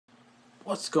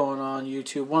What's going on,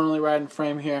 YouTube? One Only Riding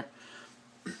Frame here,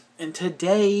 and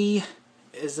today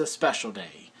is a special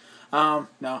day.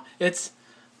 No, it's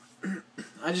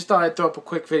I just thought I'd throw up a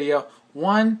quick video.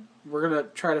 One, we're gonna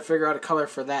try to figure out a color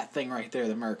for that thing right there,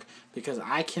 the Merc, because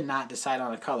I cannot decide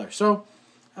on a color. So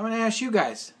I'm gonna ask you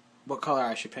guys what color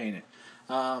I should paint it.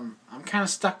 I'm kind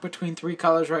of stuck between three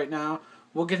colors right now.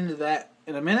 We'll get into that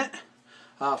in a minute.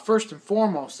 First and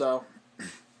foremost, though,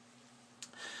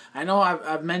 I know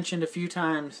I've mentioned a few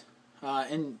times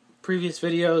in previous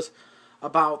videos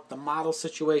about the model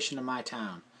situation in my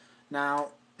town. Now,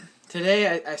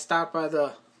 today I stopped by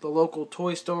the local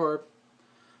toy store,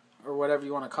 or whatever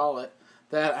you want to call it,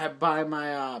 that I buy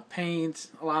my paints,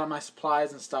 a lot of my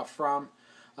supplies and stuff from,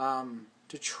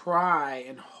 to try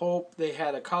and hope they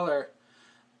had a color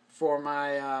for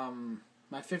my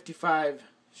my '55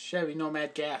 Chevy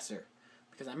Nomad Gasser,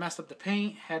 because I messed up the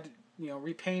paint, had to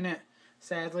repaint it,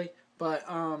 sadly, but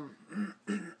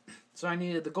so I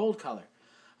needed the gold color.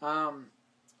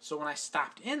 So when I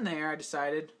stopped in there, I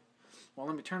decided, well,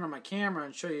 let me turn on my camera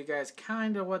and show you guys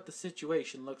kind of what the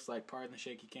situation looks like. Pardon the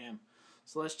shaky cam.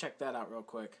 So let's check that out real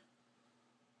quick.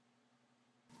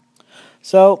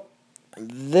 So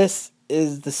this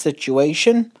is the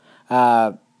situation.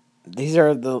 These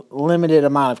are the limited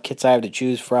amount of kits I have to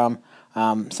choose from.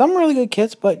 Some really good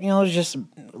kits, but there's just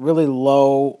really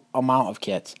low amount of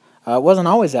kits. It wasn't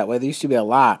always that way. There used to be a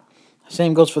lot.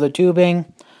 Same goes for the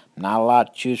tubing. Not a lot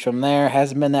to choose from there.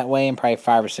 Hasn't been that way in probably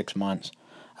 5 or 6 months.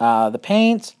 The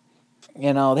paints, they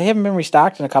haven't been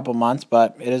restocked in a couple months,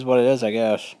 but it is what it is, I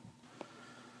guess.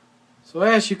 So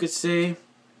as you can see,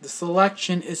 the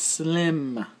selection is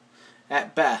slim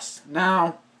at best.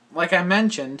 Now, like I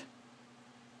mentioned,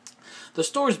 the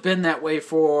store's been that way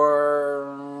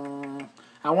for,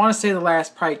 I want to say the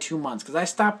last probably 2 months, because I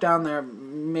stopped down there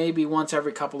maybe once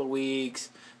every couple of weeks,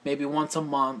 maybe once a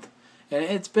month, and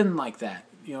it's been like that.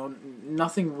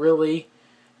 Nothing really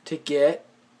to get.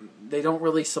 They don't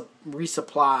really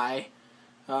resupply,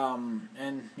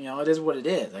 and it is what it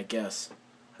is, I guess.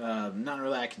 Nothing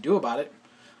really I can do about it.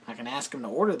 I can ask them to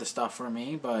order the stuff for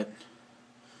me, but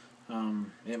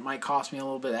it might cost me a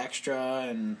little bit extra,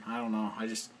 and I don't know. I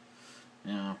just,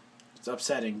 it's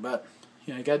upsetting, but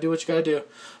you gotta do what you gotta do.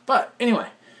 But anyway,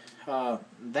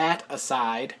 that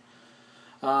aside,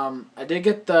 I did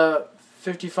get the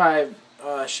 '55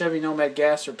 Chevy Nomad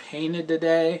Gasser painted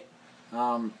today.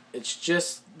 It's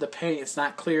just the paint; it's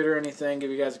not cleared or anything. Give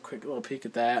you guys a quick little peek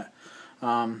at that.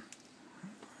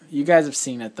 You guys have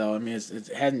seen it though. I mean, it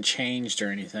hadn't changed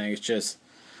or anything. It's just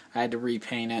I had to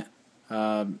repaint it.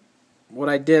 What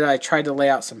I did, I tried to lay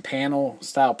out some panel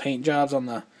style paint jobs on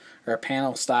the, or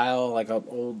panel style, like an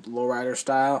old lowrider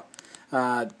style.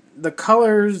 The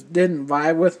colors didn't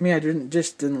vibe with me. I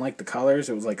just didn't like the colors.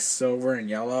 It was like silver and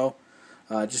yellow.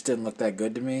 It just didn't look that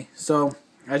good to me. So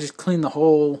I just cleaned the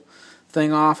whole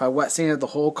thing off. I wet sanded the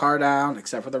whole car down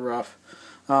except for the roof,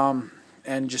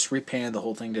 and just repainted the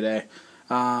whole thing today.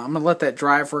 I'm gonna let that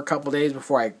dry for a couple days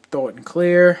before I throw it in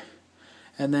clear,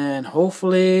 and then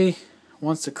hopefully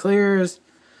once the clear is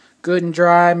good and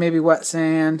dry, maybe wet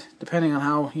sand, depending on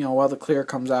how well the clear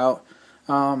comes out.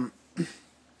 Then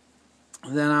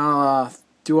I'll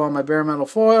do all my bare metal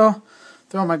foil,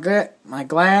 throw my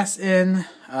glass in.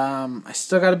 I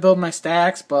still got to build my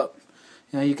stacks, but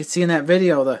you can see in that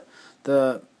video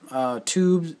the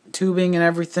tubing and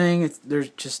everything. There's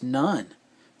just none.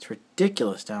 It's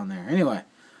ridiculous down there. Anyway,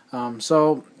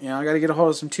 so I got to get a hold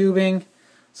of some tubing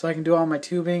so I can do all my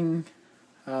tubing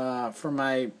for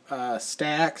my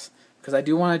stacks, because I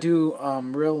do want to do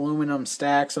real aluminum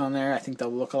stacks on there. I think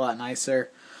they'll look a lot nicer.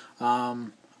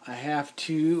 I have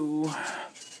to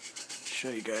show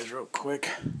you guys real quick.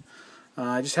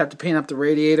 I just have to paint up the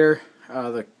radiator,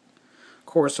 the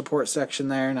core support section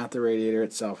there, not the radiator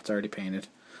itself. It's already painted.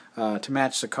 To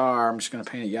match the car, I'm just going to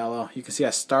paint it yellow. You can see I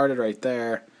started right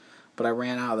there, but I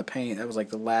ran out of the paint. That was like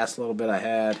the last little bit I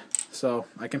had. So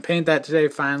I can paint that today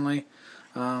finally.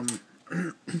 And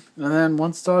then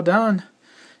once it's all done,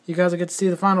 you guys will get to see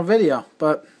the final video.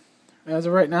 But as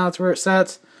of right now, that's where it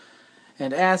sets.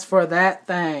 And as for that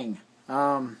thing,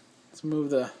 let's move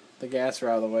the gasser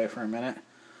out of the way for a minute.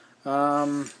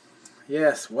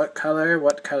 Yes, what color?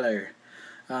 What color?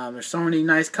 There's so many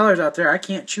nice colors out there, I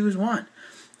can't choose one.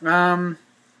 I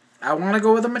want to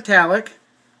go with a metallic,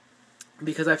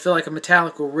 because I feel like a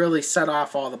metallic will really set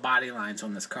off all the body lines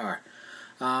on this car.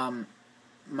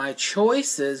 My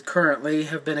choices currently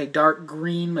have been a dark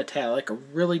green metallic, a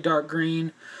really dark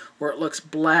green, where it looks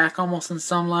black almost in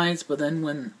some lights, but then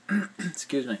when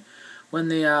excuse me, when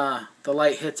the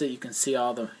light hits it, you can see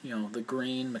all the the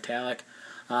green metallic.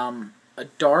 A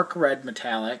dark red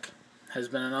metallic, has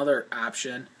been another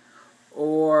option,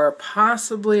 or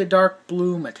possibly a dark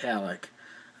blue metallic.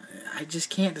 I just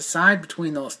can't decide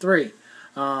between those three.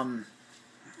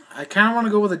 I kind of want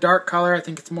to go with a dark color. I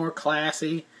think it's more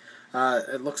classy.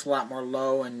 It looks a lot more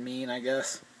low and mean, I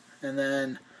guess. And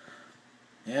then,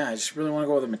 yeah, I just really want to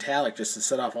go with a metallic just to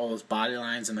set off all those body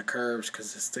lines and the curves,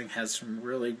 because this thing has some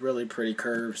really, really pretty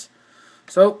curves.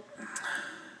 So,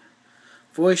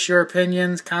 voice your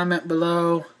opinions, comment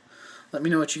below. Let me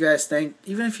know what you guys think.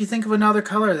 Even if you think of another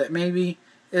color that maybe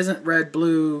isn't red,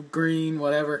 blue, green,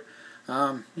 whatever,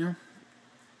 you know,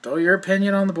 throw your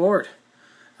opinion on the board.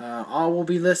 All will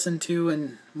be listened to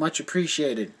and much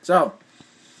appreciated. So,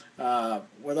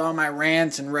 with all my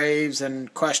rants and raves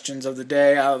and questions of the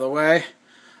day out of the way,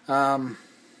 I'm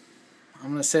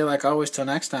going to say, like always, till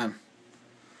next time.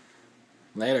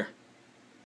 Later.